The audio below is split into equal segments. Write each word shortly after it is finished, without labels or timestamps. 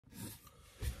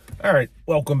All right,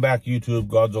 welcome back, YouTube.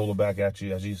 Godzilla back at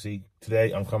you. As you see,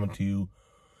 today I'm coming to you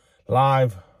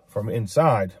live from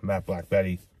inside Matte Black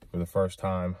Betty for the first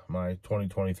time. My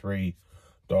 2023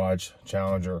 Dodge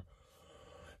Challenger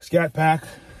Scat Pack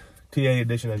TA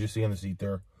edition, as you see on the seat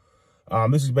there.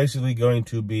 This is basically going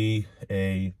to be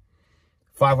a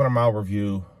 500-mile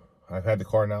review. I've had the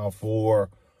car now for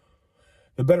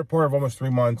the better part of almost 3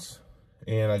 months,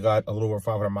 and I got a little over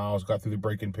 500 miles. Got through the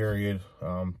break-in period.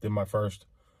 Did my first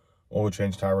oil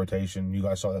change, tire rotation. You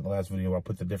guys saw that in the last video. I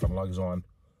put the different lugs on.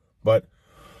 But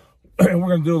we're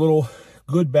going to do a little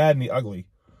good, bad, and the ugly.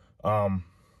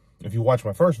 If you watch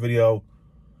my first video,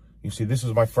 you see this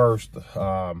is my first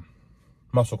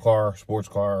muscle car, sports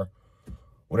car,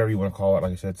 whatever you want to call it.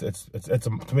 Like I said,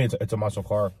 to me, it's a muscle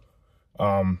car.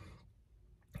 Haven't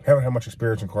had much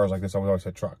experience in cars like this. I've always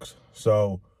had trucks.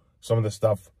 So some of the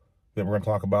stuff that we're going to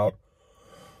talk about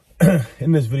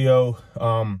in this video,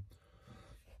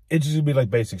 it's just gonna be like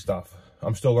basic stuff.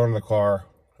 I'm still learning the car,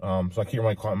 so I can't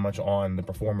really comment much on the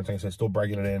performance. Like I said, still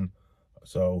breaking it in.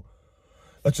 So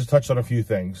let's just touch on a few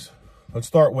things. Let's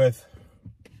start with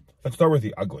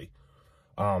the ugly.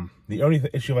 The only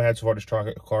issue I had so far with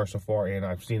this car so far, and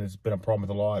I've seen it's been a problem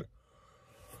with a lot.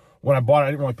 When I bought it,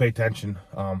 I didn't really pay attention.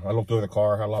 I looked over the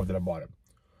car. I loved it. I bought it.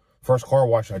 First car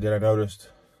wash I did, I noticed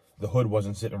the hood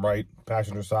wasn't sitting right.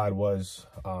 Passenger side was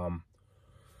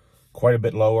quite a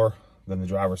bit lower than the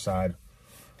driver's side.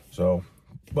 So,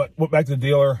 but went back to the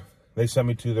dealer. They sent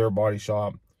me to their body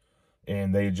shop,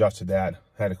 and they adjusted that.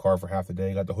 Had the car for half the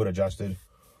day. Got the hood adjusted.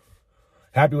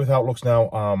 Happy with how it looks now.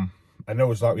 I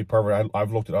know it's not going to be perfect.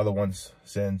 I've looked at other ones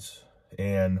since,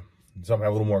 and some have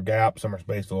a little more gap. Some are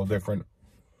spaced a little different.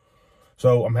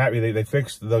 So I'm happy they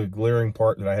fixed the glaring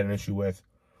part that I had an issue with.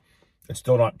 It's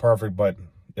still not perfect, but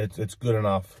it's good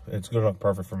enough. It's good enough,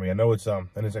 perfect for me. I know it's an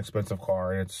expensive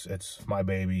car, and it's my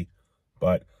baby,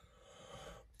 but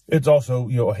it's also,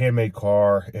 you know, a handmade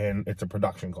car, and it's a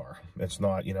production car. It's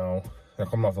not, you know, they're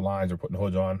coming off the lines or putting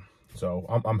hoods on. So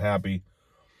I'm happy.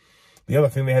 The other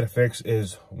thing they had to fix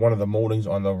is one of the moldings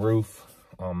on the roof,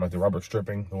 like the rubber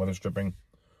stripping, the weather stripping.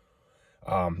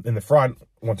 In the front,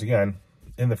 once again,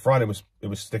 in the front it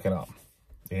was sticking up,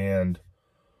 and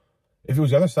if it was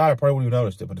the other side, I probably wouldn't have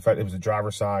noticed it. But the fact it was the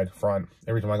driver's side front,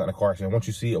 every time I got in a car accident, once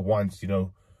you see it once, you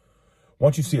know,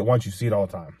 once you see it once, you see it all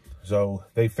the time. So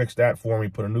they fixed that for me,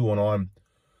 put a new one on,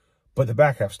 but the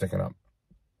back half's sticking up.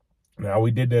 Now,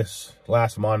 we did this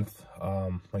last month.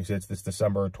 Like I said, it's this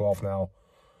December 12th now.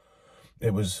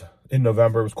 It was in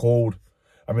November. It was cold.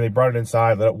 I mean, they brought it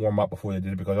inside, let it warm up before they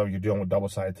did it, because you're dealing with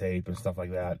double-sided tape and stuff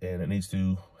like that, and it needs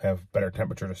to have better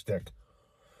temperature to stick.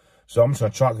 So I'm just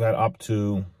going to chalk that up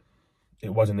to it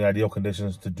wasn't the ideal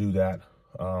conditions to do that.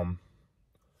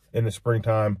 In the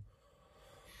springtime,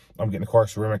 I'm getting the car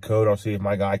ceramic coat. I'll see if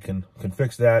my guy can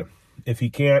fix that. If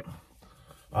he can't,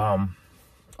 I'll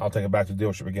take it back to the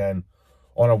dealership again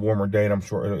on a warmer day, and I'm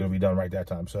sure it'll be done right that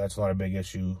time. So that's not a big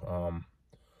issue.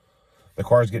 The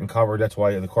car's getting covered. That's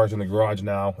why the car's in the garage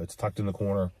now. It's tucked in the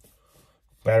corner.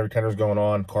 Battery tender's going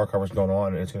on. Car cover's going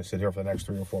on, and it's going to sit here for the next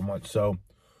 3 or 4 months. So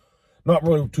not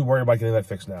really too worried about getting that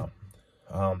fixed now.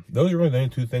 Those are really the only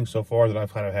two things so far that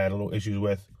I've kind of had a little issues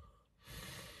with.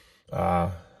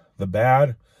 The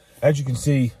bad, as you can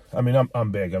see, I mean,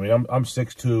 I'm big. I mean, I'm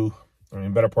 6'2". I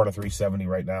mean, better part of 370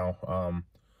 right now.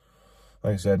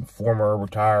 Like I said, former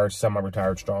retired,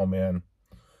 semi-retired strongman,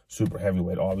 super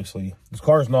heavyweight, obviously. This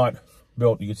car is not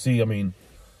built. You can see, I mean,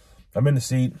 I'm in the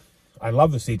seat. I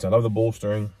love the seats. I love the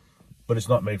bolstering, but it's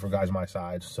not made for guys my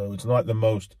size. So it's not the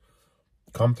most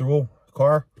comfortable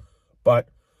car, but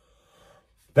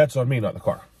that's on me, not the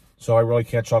car. So I really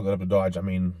can't chalk that up to Dodge. I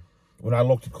mean, when I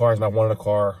looked at cars and I wanted a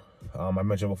car, I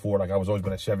mentioned before, like I was always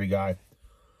been a Chevy guy.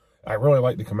 I really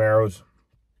like the Camaros.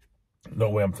 No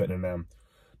way I'm fitting in them.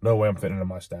 No way I'm fitting in a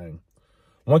Mustang.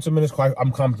 Once I'm in this car,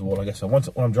 I'm comfortable. Like I said, when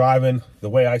I'm driving, the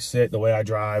way I sit, the way I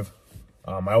drive,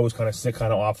 I always kind of sit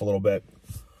kind of off a little bit.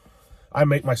 I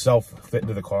make myself fit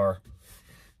into the car.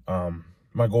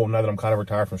 My goal now that I'm kind of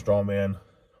retired from strongman,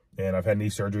 and I've had knee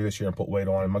surgery this year and put weight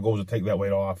on, and my goal is to take that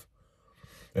weight off.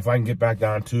 If I can get back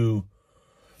down to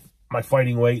my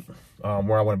fighting weight,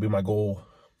 where I want to be, my goal,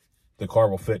 the car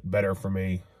will fit better for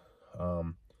me.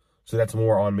 So that's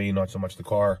more on me, not so much the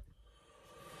car.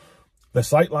 The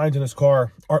sight lines in this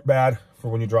car aren't bad for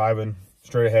when you're driving.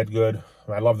 Straight ahead, good.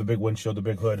 I love the big windshield, the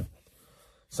big hood.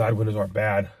 Side windows aren't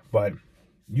bad, but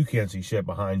you can't see shit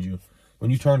behind you. When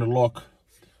you turn to look,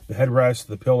 the headrest,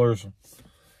 the pillars,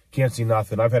 can't see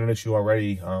nothing. I've had an issue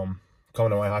already. Coming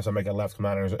to my house, I make a left, come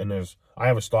out, and I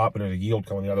have a stop, and there's a yield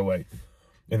coming the other way.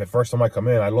 And the first time I come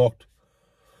in, I looked.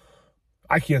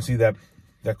 I can't see that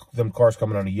them cars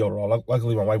coming on a yield at all.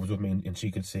 Luckily, my wife was with me and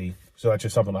she could see. So that's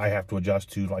just something I have to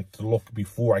adjust to, like to look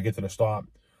before I get to the stop.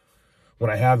 When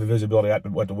I have the visibility at the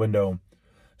window,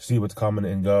 see what's coming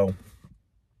and go.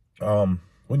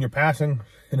 When you're passing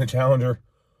in a Challenger,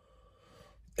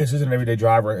 this is an everyday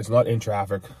driver. It's not in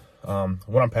traffic. When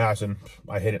I'm passing,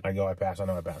 I hit it, I go, I pass. I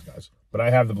know I pass, guys. But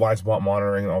I have the blind spot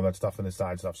monitoring and all that stuff and the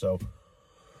side stuff. So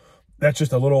that's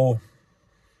just a little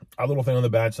thing on the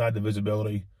bad side, the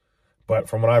visibility. But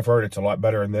from what I've heard, it's a lot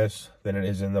better in this than it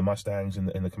is in the Mustangs and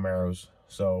the Camaros.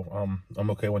 So I'm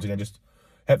okay. Once again, just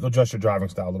have to adjust your driving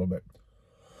style a little bit.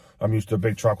 I'm used to a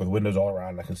big truck with windows all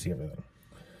around and I can see everything.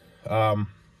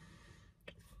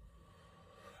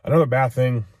 Another bad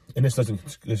thing, and this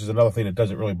is another thing that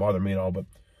doesn't really bother me at all, but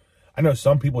I know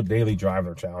some people daily drive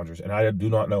their Challengers, and I do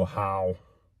not know how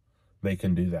they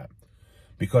can do that,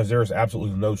 because there is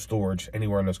absolutely no storage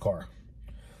anywhere in this car.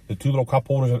 The two little cup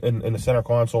holders in the center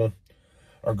console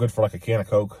are good for like a can of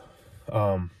Coke,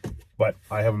 but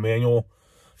I have a manual,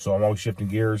 so I'm always shifting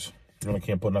gears. You really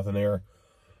can't put nothing there.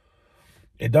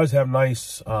 It does have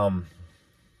nice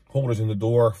holders in the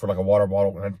door for like a water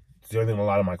bottle, and the only thing a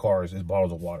lot of my cars is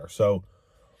bottles of water, so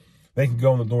they can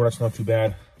go in the door. That's not too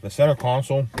bad. The center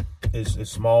console is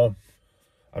small.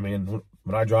 I mean,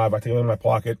 when I drive, I take it in my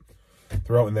pocket,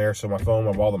 throw it in there, so my phone,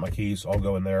 my wallet, my keys all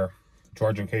go in there.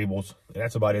 Charging cables, and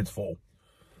that's about it. It's full.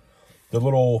 The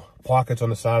little pockets on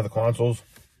the side of the consoles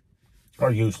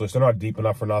are useless. They're not deep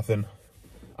enough for nothing.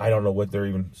 I don't know what they're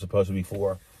even supposed to be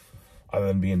for, other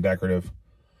than being decorative.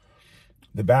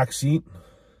 The back seat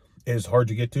is hard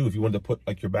to get to. If you wanted to put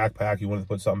like your backpack, you wanted to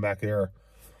put something back there.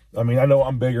 I mean, I know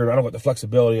I'm bigger, and I don't got the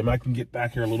flexibility. I mean, I can get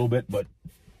back here a little bit, but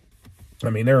I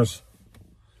mean, there's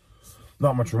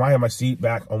not much room. I have my seat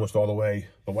back almost all the way.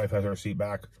 The wife has her seat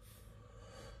back.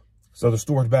 So the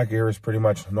storage back here is pretty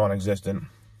much non-existent.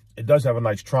 It does have a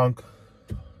nice trunk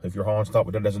if you're hauling stuff,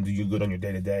 but that doesn't do you good on your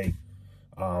day-to-day.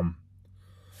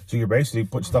 So you're basically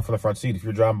putting stuff in the front seat. If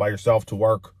you're driving by yourself to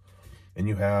work and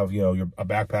you have, you know, a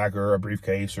backpack or a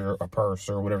briefcase or a purse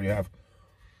or whatever you have,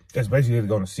 it's basically to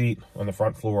go in the seat, on the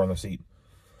front floor on the seat.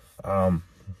 For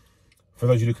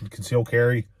those of you who can conceal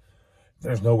carry,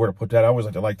 there's nowhere to put that. I always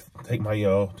like to take my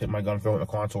gun, throw it in the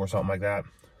console or something like that.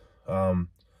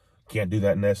 Can't do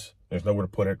that in this. There's nowhere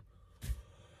to put it.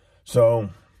 So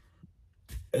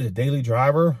as a daily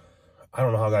driver, I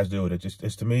don't know how guys do it.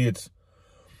 It's to me, it's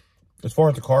as far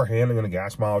as the car handling and the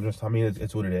gas mileage, I mean,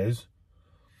 it's what it is.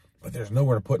 But there's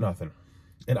nowhere to put nothing.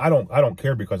 And I don't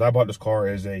care, because I bought this car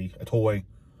as a toy,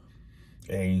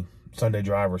 a Sunday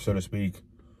driver, so to speak.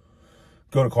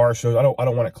 Go to car shows. I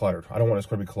don't want it cluttered. I don't want this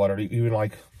car to be cluttered. Even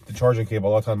like the charging cable,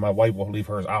 a lot of times my wife will leave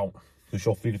hers out, so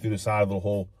she'll feed it through the side of the little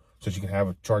hole so she can have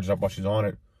it charged up while she's on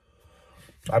it.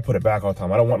 I put it back all the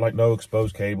time. I don't want like no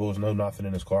exposed cables, no nothing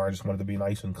in this car. I just want it to be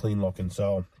nice and clean looking.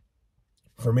 So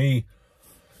for me,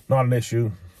 not an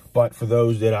issue. But for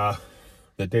those that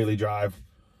daily drive,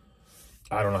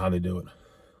 I don't know how they do it.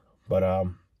 But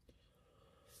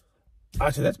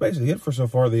I say that's basically it for so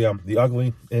far. The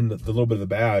ugly and the little bit of the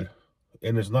bad,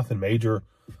 and there's nothing major.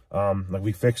 Like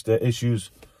we fixed the issues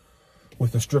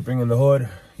with the stripping in the hood.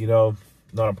 You know,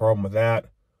 not a problem with that.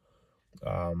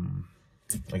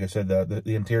 Like I said,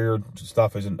 the interior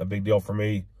stuff isn't a big deal for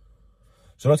me.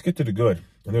 So let's get to the good.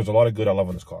 And there's a lot of good I love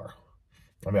in this car.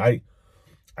 I mean,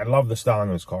 I love the styling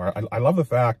of this car. I love the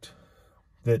fact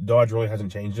that Dodge really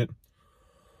hasn't changed it.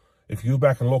 If you go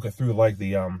back and look at through like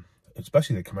the,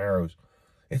 especially the Camaros,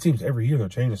 it seems every year they're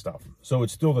changing stuff. So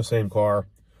it's still the same car.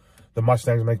 The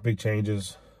Mustangs make big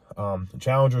changes. The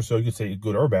Challenger, so you could say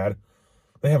good or bad,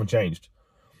 they haven't changed.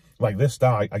 Like this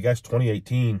style, I guess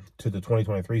 2018 to the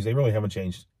 2023s, they really haven't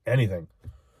changed anything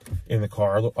in the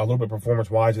car. A little bit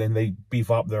performance-wise, and then they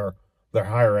beef up their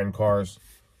higher-end cars.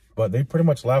 But they pretty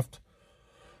much left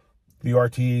the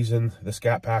RTs and the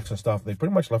Scat packs and stuff. They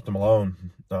pretty much left them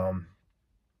alone.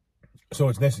 So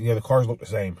it's nice. Yeah, the cars look the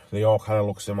same. They all kind of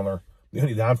look similar. The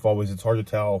only downfall is it's hard to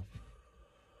tell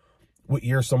what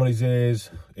year somebody's is.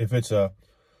 If it's an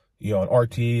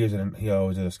RT, is it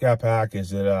a Scat pack,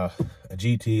 is it a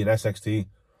GT, an SXT?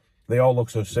 They all look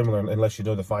so similar unless you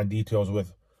know the fine details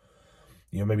with,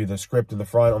 maybe the script in the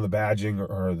front on the badging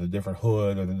or the different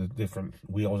hood or the different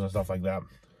wheels and stuff like that.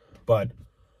 But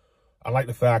I like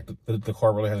the fact that the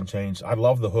car really hasn't changed. I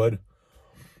love the hood,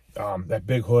 that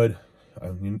big hood.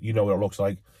 You know what it looks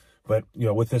like. But,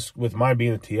 with mine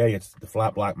being a TA, it's the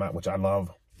flat black mat, which I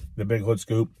love. The big hood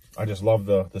scoop. I just love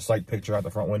the sight picture out the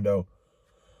front window.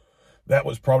 That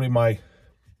was probably my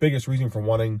biggest reason for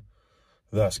wanting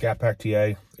the Scat Pack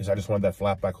TA, is I just wanted that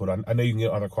flat back hood. I know you can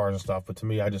get other cars and stuff, but to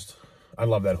me, I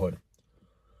love that hood.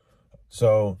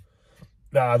 So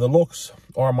The looks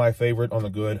are my favorite on the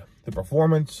good. The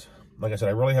performance, like I said,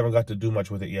 I really haven't got to do much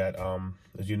with it yet.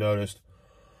 As you noticed,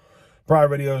 prior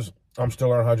videos, I'm still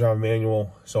learning how to drive a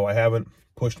manual, so I haven't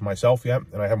pushed myself yet,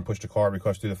 and I haven't pushed a car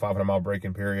because through the 500-mile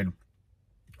braking period,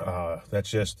 that's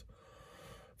just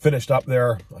finished up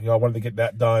there. You know, I wanted to get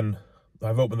that done.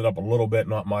 I've opened it up a little bit,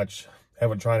 not much.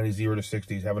 Haven't tried any 0 to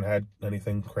 60s. Haven't had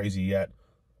anything crazy yet.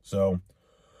 So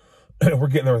we're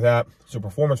getting there with that. So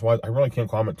performance-wise, I really can't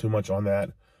comment too much on that.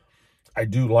 I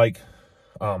do like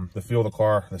the feel of the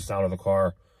car, the sound of the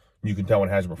car. You can tell when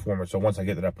it has a performance. So once I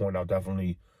get to that point, I'll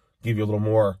definitely give you a little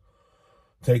more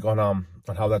take on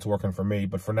how that's working for me.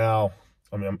 But for now,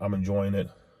 I mean, I'm enjoying it.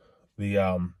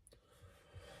 The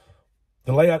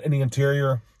layout in the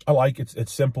interior, I like it.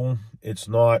 It's simple. It's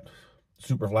not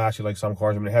super flashy like some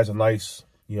cars. I mean, it has a nice,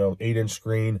 8-inch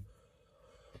screen,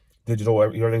 digital.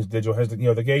 Everything's digital. It has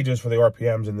the gauges for the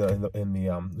RPMs and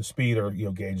the speed or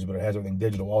gauges, but it has everything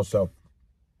digital also.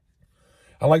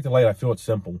 I like the layout. I feel it's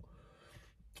simple.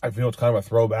 I feel it's kind of a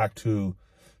throwback to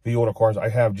the older cars. I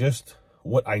have just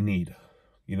what I need.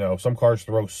 Some cars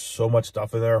throw so much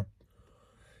stuff in there,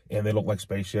 and they look like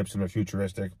spaceships and they're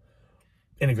futuristic.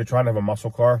 And if you're trying to have a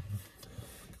muscle car,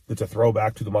 it's a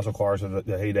throwback to the muscle cars of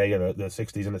the heyday of the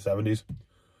 60s and the 70s.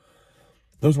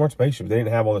 Those weren't spaceships. They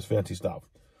didn't have all this fancy stuff.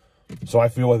 So I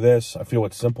feel with this, I feel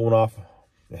it's simple enough.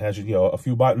 It has, a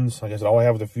few buttons. Like I said, all I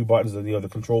have is a few buttons, the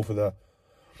control for the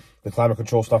climate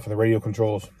control stuff for the radio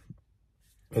controls.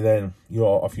 And then,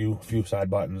 a few side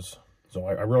buttons. So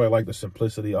I really like the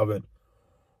simplicity of it.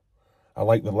 I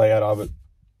like the layout of it.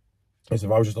 As if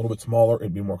I was just a little bit smaller,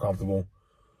 it'd be more comfortable.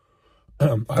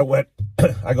 I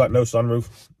got no sunroof.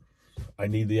 I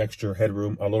need the extra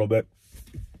headroom a little bit.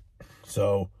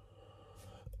 So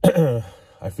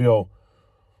I feel,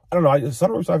 I don't know.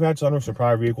 Sunroofs, I've had sunroofs in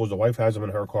prior vehicles. The wife has them in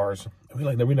her cars.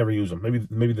 We never use them.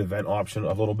 Maybe the vent option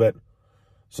a little bit.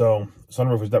 So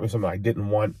sunroof is definitely something I didn't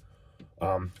want.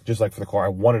 Just like for the car, I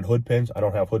wanted hood pins. I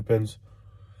don't have hood pins.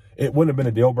 It wouldn't have been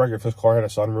a deal breaker if this car had a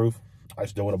sunroof. I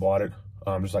still would have bought it.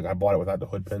 Just like I bought it without the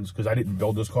hood pins because I didn't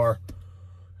build this car.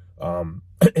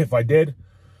 If I did,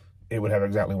 it would have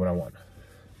exactly what I want.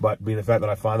 But being the fact that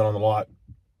I found it on the lot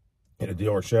in a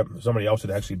dealership, somebody else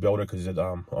had actually built it because it's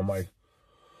on my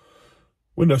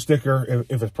window sticker,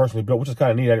 if it's personally built, which is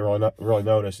kind of neat. I didn't really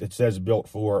notice. It says built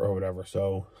for or whatever.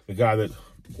 So the guy that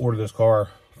ordered this car,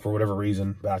 for whatever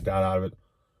reason, backed out of it.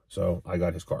 So I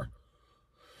got his car.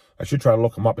 I should try to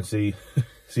look him up and see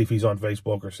if he's on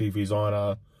Facebook or see if he's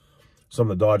on some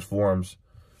of the Dodge forums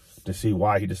to see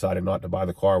why he decided not to buy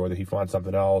the car, whether he found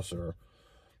something else or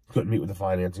couldn't meet with the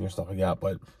financing or stuff like that.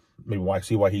 But maybe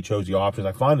see why he chose the options.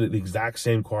 I found it the exact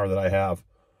same car that I have,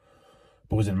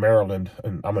 but was in Maryland,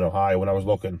 and I'm in Ohio when I was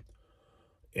looking.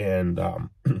 And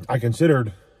I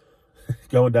considered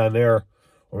going down there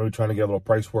or maybe trying to get a little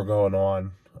price war going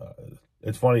on.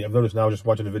 It's funny, I've noticed now, just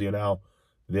watching the video now,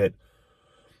 that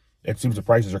it seems the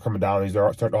prices are coming down.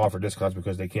 They're starting to offer discounts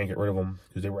because they can't get rid of them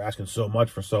because they were asking so much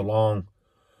for so long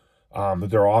that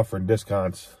they're offering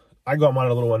discounts. I got mine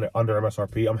a little under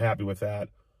MSRP. I'm happy with that.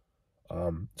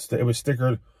 It was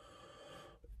stickered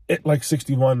at like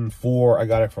 $61,400. I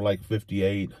got it for like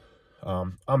 $58.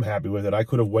 I'm happy with it. I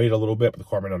could have waited a little bit, but the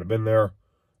car may not have been there.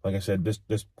 Like I said,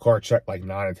 this car checked like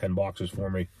 9 or 10 boxes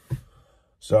for me.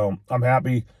 So I'm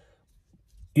happy.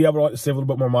 Yeah, I would like to save a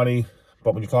little bit more money.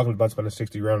 But when you're talking about spending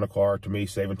 $60,000 on a car, to me,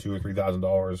 saving $2,000 or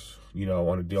 $3,000,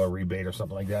 on a dealer rebate or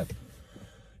something like that,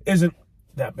 isn't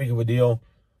that big of a deal.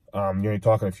 You're only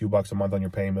talking a few bucks a month on your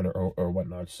payment or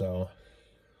whatnot. So,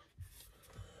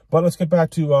 but let's get back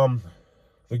to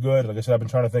the good. Like I said, I've been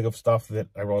trying to think of stuff that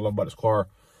I really love about this car.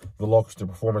 The looks, the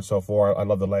performance so far. I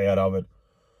love the layout of it.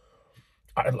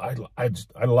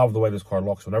 I love the way this car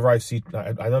looks. Whenever I see,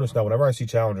 I notice now, whenever I see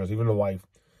Challengers, even the wife,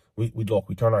 we look,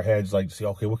 we turn our heads like to see,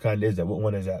 okay, what kind is that? What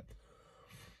one is that?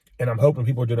 And I'm hoping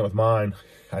people are doing it with mine.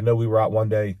 I know we were out one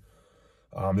day,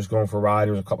 just going for a ride.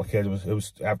 There was a couple of kids. It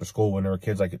was after school when there were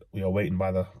kids like waiting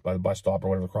by the bus stop or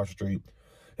whatever across the street,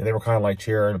 and they were kind of like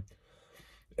cheering.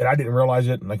 And I didn't realize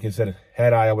it. And like I said,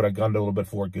 had I would have gunned a little bit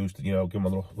Ford Goose to give them a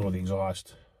little of the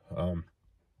exhaust.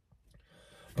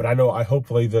 But I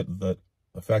hopefully that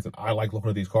the fact that I like looking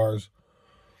at these cars,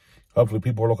 hopefully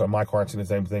people are looking at my car and seeing the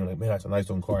same thing. Like, man, that's a nice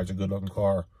looking car. It's a good looking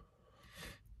car.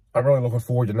 I'm really looking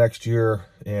forward to next year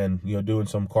and, doing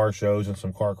some car shows and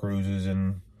some car cruises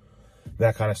and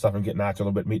that kind of stuff and getting out to a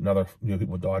little bit, meeting other people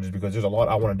with Dodges, because there's a lot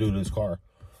I want to do to this car.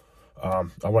 I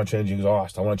want to change the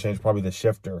exhaust. I want to change probably the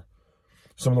shifter.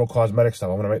 Some little cosmetic stuff.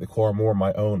 I want to make the car more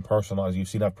my own, personalized. You've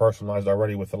seen I've personalized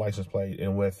already with the license plate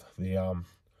and with the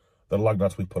lug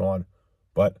nuts we put on.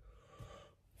 But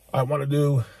I want to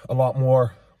do a lot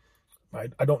more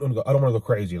I don't want to go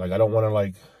crazy. Like, I don't want to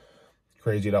like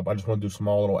crazy it up. I just want to do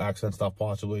small little accent stuff,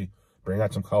 possibly bring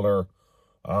out some color.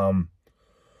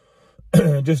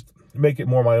 Just make it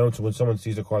more my own, so when someone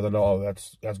sees the car, they know, oh,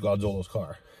 that's Godzola's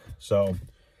car. So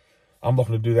I'm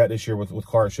looking to do that this year with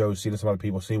car shows, seeing some other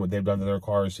people, seeing what they've done to their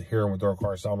cars, hearing what their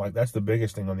cars sound like. That's the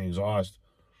biggest thing on the exhaust.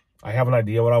 I have an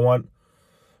idea what I want.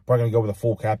 Probably going to go with a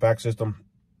full catback system.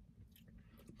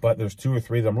 But there's 2 or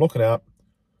 3 that I'm looking at,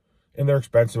 and they're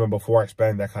expensive. And before I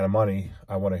spend that kind of money,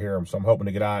 I want to hear them. So I'm hoping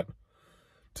to get out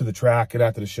to the track, get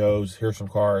out to the shows, hear some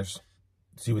cars,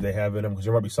 see what they have in them, because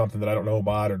there might be something that I don't know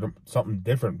about, or something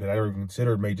different that I never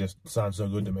considered may just sound so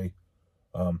good to me.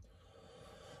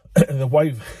 The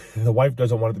wife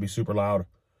doesn't want it to be super loud.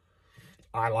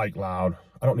 I like loud.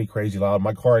 I don't need crazy loud.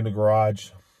 My car in the garage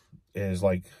is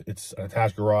like, it's an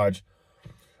attached garage.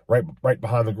 Right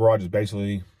behind the garage is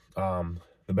basically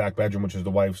the back bedroom, which is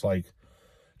the wife's like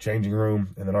changing room,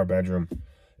 and then our bedroom.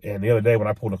 And the other day when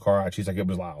I pulled the car out, she's like, it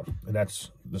was loud. And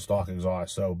that's the stock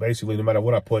exhaust. So basically, no matter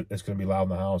what I put, it's going to be loud in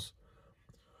the house.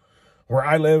 Where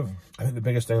I live, I think the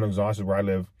biggest thing on exhaust is where I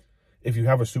live. If you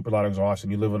have a super loud exhaust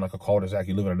and you live in like a cul-de-sac,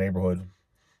 you live in a neighborhood,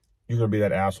 you're going to be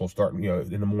that asshole starting, you know,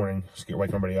 in the morning,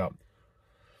 waking everybody up.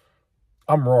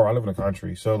 I'm rural. I live in the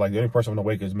country. So like the only person I'm going to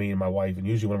wake is me and my wife. And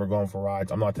usually when we're going for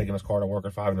rides, I'm not taking this car to work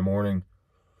at 5 in the morning.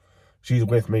 She's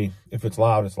with me. If it's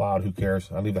loud, it's loud. Who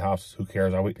cares? I leave the house. Who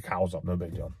cares? I wake the cows up. No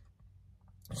big deal.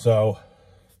 So,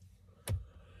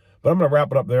 but I'm going to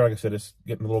wrap it up there. Like I said, it's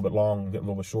getting a little bit long, getting a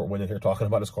little bit short-winded here talking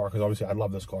about this car, because obviously I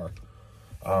love this car.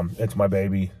 It's my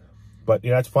baby. But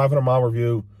yeah, it's 500-mile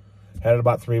review. Had it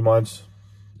about 3 months.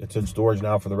 It's in storage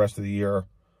now for the rest of the year.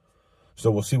 So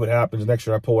we'll see what happens next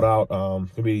year. I pull it out.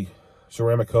 Could be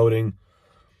ceramic coating,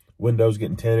 windows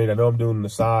getting tinted. I know I'm doing the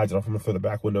sides. I don't know if I'm going to throw the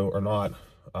back window or not.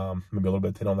 Maybe a little bit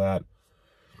of tint on that.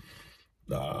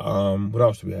 What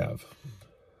else do we have?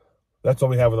 That's all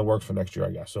we have in the works for next year,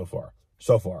 I guess, so far.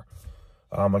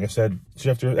 Like I said,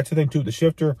 shifter. That's the thing too. The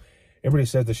shifter. Everybody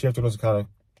says the shifter was kind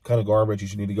of garbage. You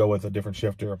should need to go with a different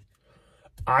shifter.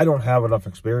 I don't have enough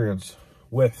experience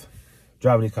with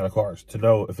driving these kind of cars to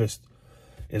know if it's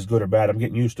is good or bad. I'm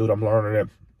getting used to it. I'm learning it.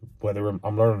 Whether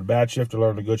I'm learning a bad shifter,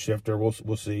 learning a good shifter, we'll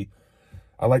see.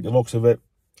 I like the looks of it.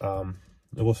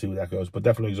 We'll see where that goes. But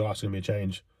definitely exhaust is gonna be a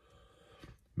change.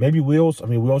 Maybe wheels. I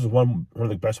mean, wheels is one of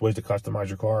the best ways to customize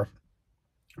your car.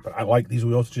 But I like these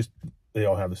wheels. Just they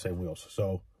all have the same wheels.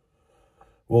 So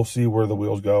we'll see where the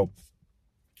wheels go.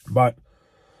 But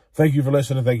thank you for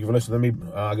listening. Thank you for listening to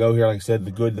me go here. Like I said,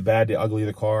 the good, the bad, the ugly of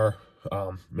the car.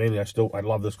 Mainly, I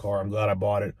love this car. I'm glad I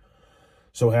bought it.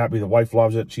 So happy. The wife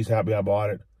loves it. She's happy I bought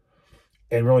it.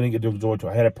 And really didn't get to enjoy it.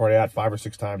 I had it party out 5 or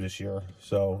 6 times this year.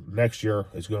 So next year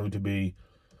is going to be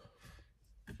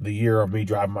the year of me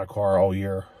driving my car all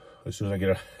year. As soon as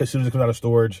it comes out of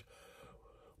storage,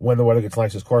 when the weather gets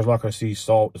nice, this car's not going to see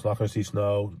salt. It's not going to see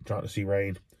snow. It's not going to see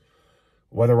rain.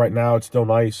 Weather right now, it's still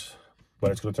nice,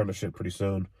 but it's going to turn to shit pretty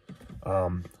soon.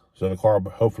 So the car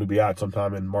will hopefully be out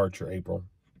sometime in March or April.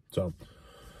 So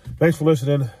thanks for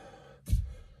listening.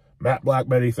 Matt Black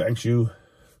Betty, thanks you.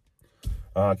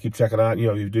 Keep checking out. You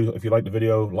know, if you like the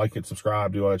video, like it,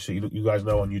 subscribe, do all that shit. You guys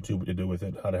know on YouTube what to do with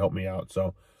it, how to help me out.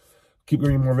 So keep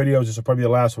bringing more videos. This will probably be the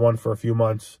last one for a few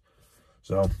months.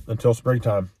 So until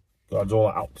springtime,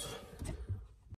 Godzilla out.